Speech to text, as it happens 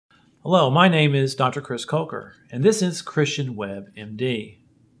Hello, my name is Dr. Chris Coker, and this is ChristianWebMD.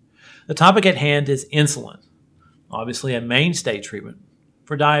 The topic at hand is insulin, obviously a mainstay treatment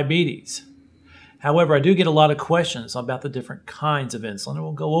for diabetes. However, I do get a lot of questions about the different kinds of insulin, and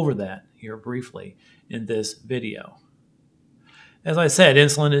we'll go over that here briefly in this video. As I said,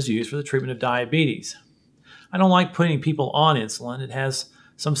 insulin is used for the treatment of diabetes. I don't like putting people on insulin. It has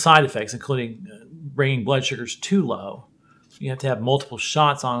some side effects, including bringing blood sugars too low. You have to have multiple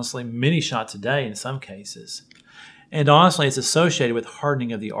shots, honestly, many shots a day in some cases. And honestly, it's associated with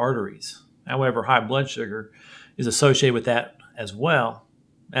hardening of the arteries. However, high blood sugar is associated with that as well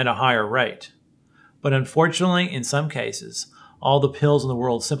at a higher rate. But unfortunately, in some cases, all the pills in the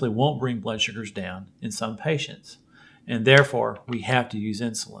world simply won't bring blood sugars down in some patients. And therefore, we have to use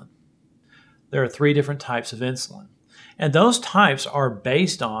insulin. There are 3 different types of insulin. And those types are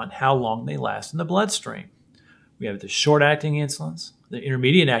based on how long they last in the bloodstream. We have the short-acting insulins, the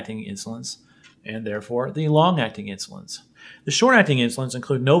intermediate-acting insulins, and therefore the long-acting insulins. The short-acting insulins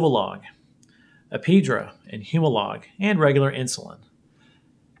include Novolog, Apidra, and Humalog, and regular insulin.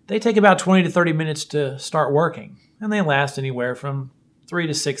 They take about 20 to 30 minutes to start working, and they last anywhere from 3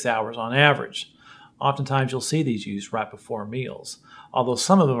 to 6 hours on average. Oftentimes you'll see these used right before meals, although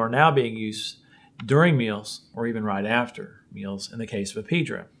some of them are now being used during meals or even right after meals in the case of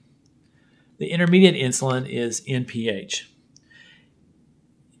Apidra. The intermediate insulin is NPH,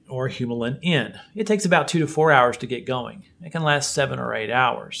 or Humulin N. It takes about 2 to 4 hours to get going. It can last 7 or 8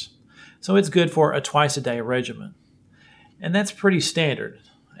 hours. So it's good for a twice-a-day regimen. And that's pretty standard,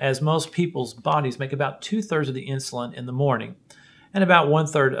 as most people's bodies make about 2/3 of the insulin in the morning and about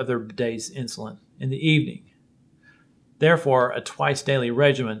 1/3 of their day's insulin in the evening. Therefore, a twice-daily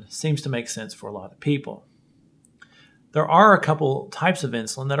regimen seems to make sense for a lot of people. There are a couple types of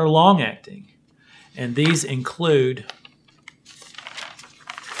insulin that are long-acting, and these include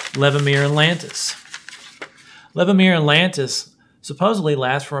Levemir and Lantus. Levemir and Lantus supposedly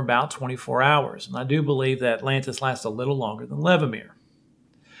last for about 24 hours, and I do believe that Lantus lasts a little longer than Levemir.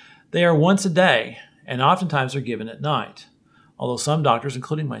 They are once a day, and oftentimes are given at night, although some doctors,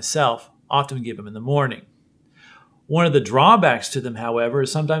 including myself, often give them in the morning. One of the drawbacks to them, however,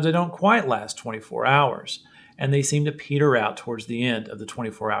 is sometimes they don't quite last 24 hours, and they seem to peter out towards the end of the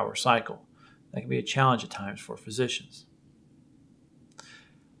 24-hour cycle. That can be a challenge at times for physicians.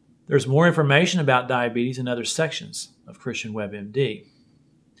 There's more information about diabetes in other sections of ChristianWebMD.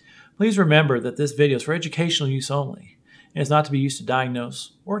 Please remember that this video is for educational use only, and is not to be used to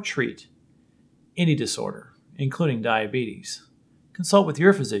diagnose or treat any disorder, including diabetes. Consult with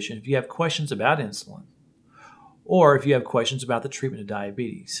your physician if you have questions about insulin, or if you have questions about the treatment of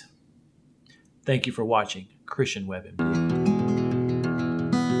diabetes. Thank you for watching ChristianWebMD.